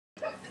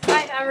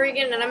I'm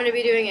Regan, and I'm going to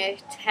be doing a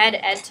TED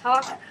Ed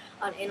talk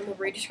on animal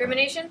breed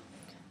discrimination.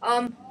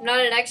 I'm not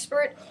an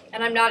expert,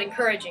 and I'm not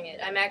encouraging it.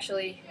 I'm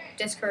actually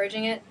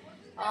discouraging it.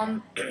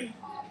 Um,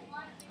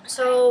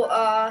 some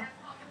of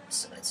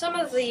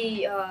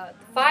the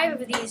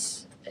 5 of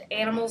these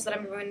animals that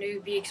I'm going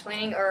to be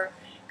explaining are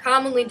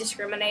commonly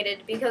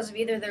discriminated because of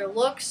either their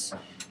looks,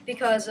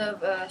 because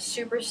of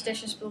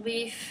superstitious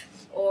belief,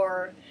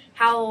 or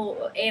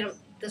how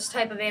this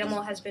type of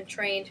animal has been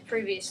trained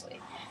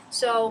previously.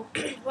 So,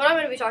 what I'm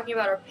going to be talking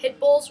about are pit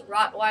bulls,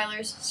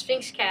 Rottweilers,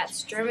 Sphinx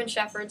cats, German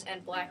shepherds,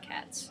 and black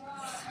cats.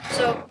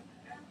 So,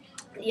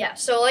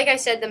 like I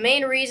said, the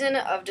main reason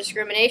of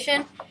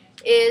discrimination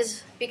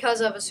is because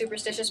of a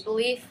superstitious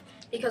belief,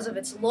 because of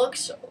its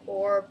looks,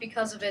 or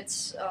because of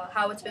its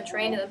how it's been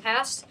trained in the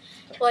past.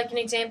 Like an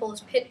example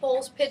is pit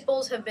bulls. Pit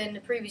bulls have been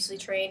previously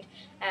trained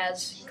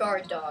as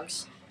guard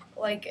dogs,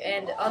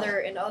 in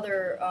other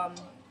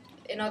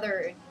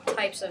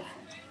types of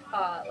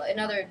in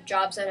other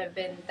jobs that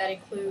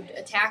include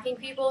attacking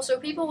people. So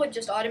people would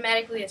just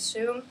automatically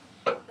assume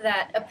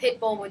that a pit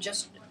bull would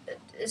just,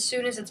 as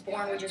soon as it's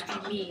born, would just be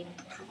mean,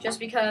 just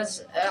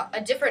because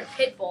a different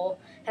pit bull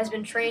has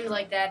been trained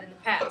like that in the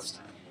past.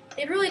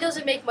 It really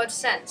doesn't make much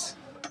sense.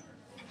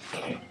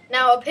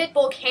 Now, a pit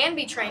bull can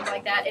be trained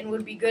like that and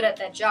would be good at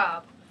that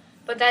job,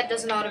 but that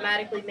doesn't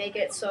automatically make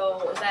it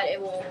so that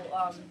it will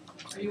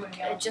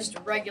just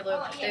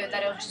regular,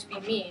 that it'll just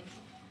be mean.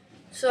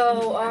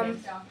 So,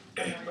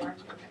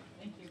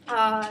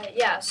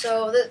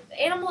 so the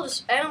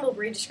animal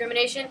breed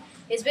discrimination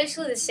is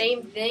basically the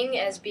same thing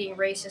as being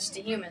racist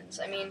to humans.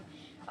 I mean,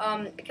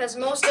 because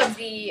most of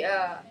the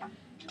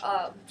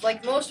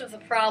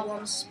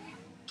problems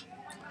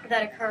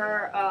that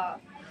occur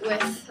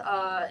with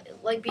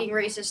being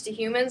racist to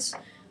humans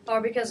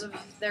are because of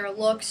their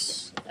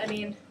looks.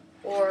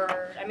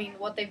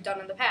 What they've done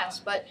in the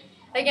past. But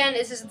again,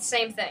 this is the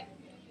same thing,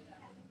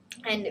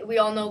 and we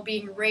all know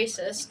being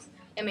racist,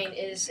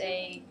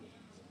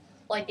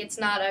 it's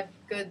not a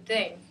good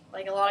thing.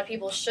 Like, a lot of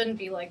people shouldn't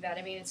be like that.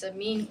 It's a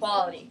mean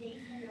quality.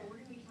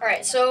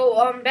 Alright,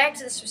 so back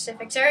to the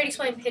specifics. I already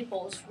explained pit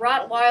bulls.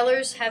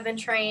 Rottweilers have been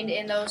trained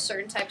in those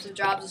certain types of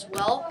jobs as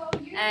well,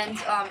 and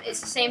it's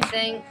the same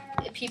thing.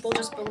 People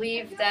just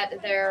believe that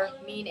they're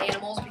mean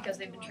animals because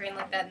they've been trained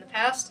like that in the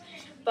past.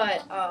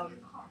 But,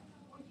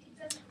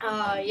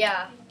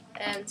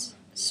 and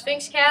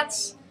Sphinx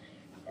cats,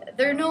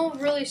 there are no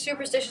really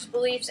superstitious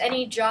beliefs,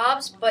 any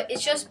jobs, but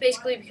it's just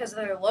basically because of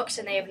their looks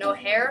and they have no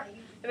hair.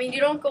 You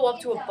don't go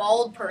up to a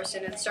bald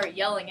person and start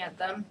yelling at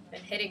them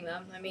and hitting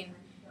them.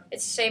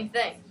 It's the same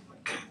thing.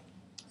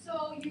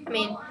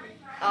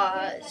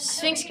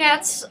 Sphinx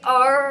cats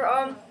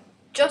are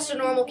just a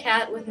normal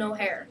cat with no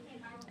hair,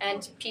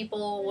 and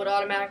people would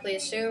automatically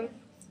assume,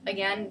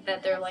 again,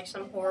 that they're like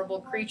some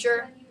horrible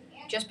creature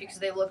just because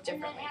they look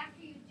differently.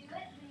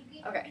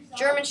 Okay,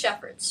 German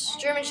shepherds.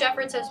 German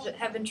shepherds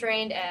have been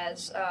trained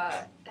as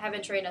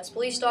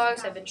police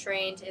dogs, have been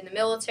trained in the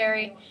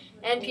military,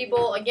 and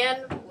people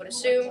again would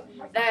assume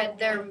that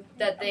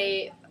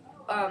they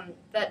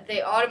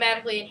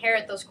automatically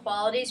inherit those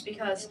qualities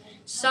because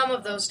some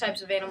of those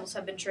types of animals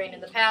have been trained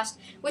in the past,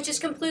 which is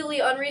completely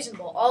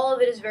unreasonable. All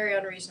of it is very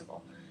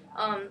unreasonable.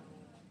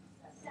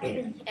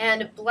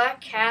 And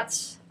black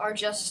cats are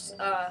just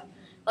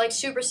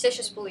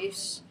superstitious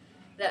beliefs.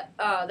 There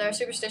are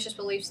superstitious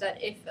beliefs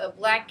that if a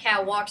black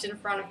cat walks in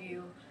front of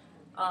you,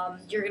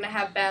 you're going to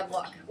have bad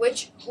luck,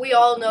 which we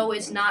all know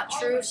is not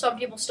true. Some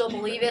people still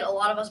believe it. A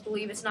lot of us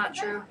believe it's not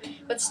true,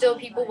 but still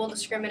people will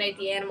discriminate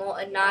the animal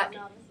and not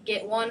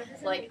get one.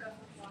 Like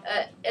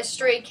a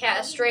stray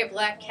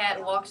black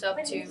cat walks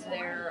up to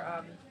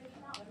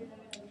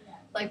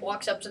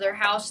their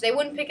house. They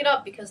wouldn't pick it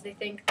up because they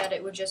think that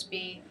it would just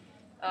be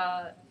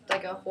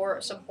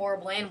some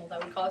horrible animal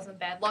that would cause them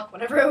bad luck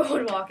whenever it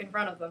would walk in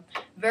front of them.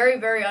 Very,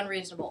 very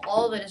unreasonable.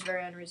 All of it is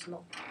very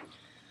unreasonable.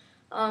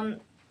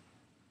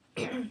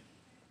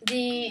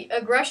 The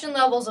aggression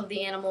levels of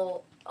the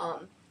animal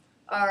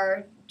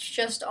are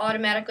just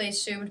automatically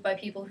assumed by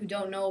people who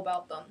don't know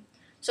about them.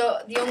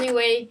 So the only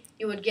way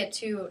you would get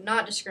to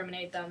not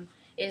discriminate them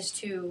is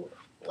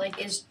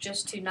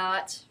just to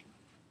not.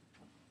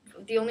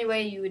 The only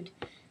way you would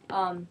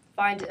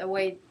find a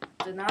way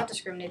to not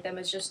discriminate them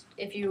is just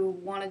if you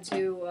wanted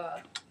to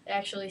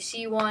actually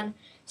see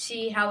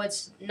how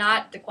it's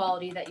not the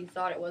quality that you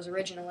thought it was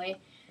originally.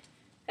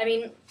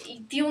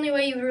 The only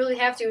way you would really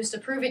have to is to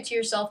prove it to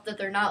yourself that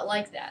they're not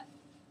like that.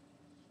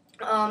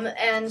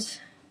 That's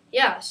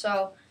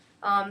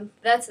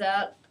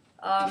that.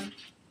 A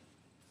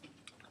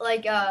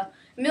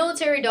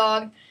military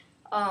dog,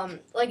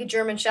 like a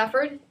German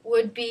Shepherd,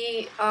 would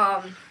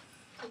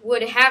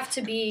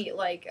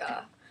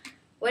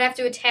have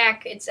to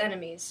attack its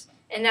enemies,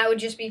 and that would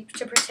just be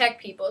to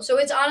protect people. So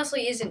it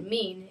honestly isn't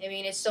mean.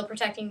 It's still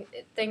protecting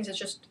things. It's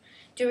just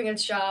doing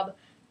its job.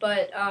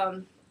 But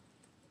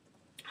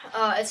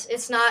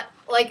it's not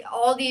like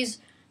all these.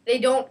 They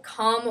don't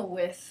come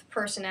with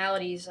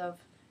personalities of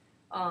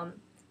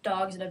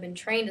dogs that have been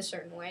trained a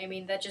certain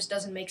way. That just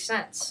doesn't make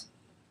sense.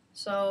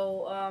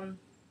 So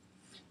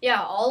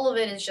yeah, all of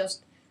it is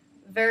just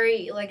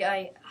very, like,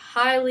 I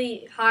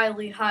highly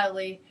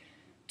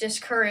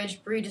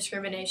discourage breed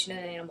discrimination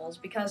in animals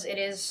because it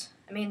is,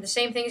 I mean, the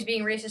same thing as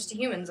being racist to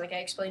humans, like I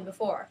explained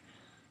before.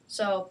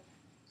 So,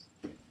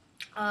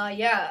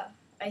 yeah,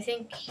 I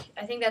think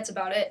that's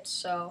about it.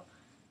 So,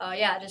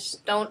 yeah,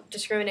 just don't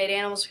discriminate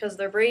animals because of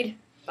their breed.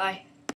 Bye.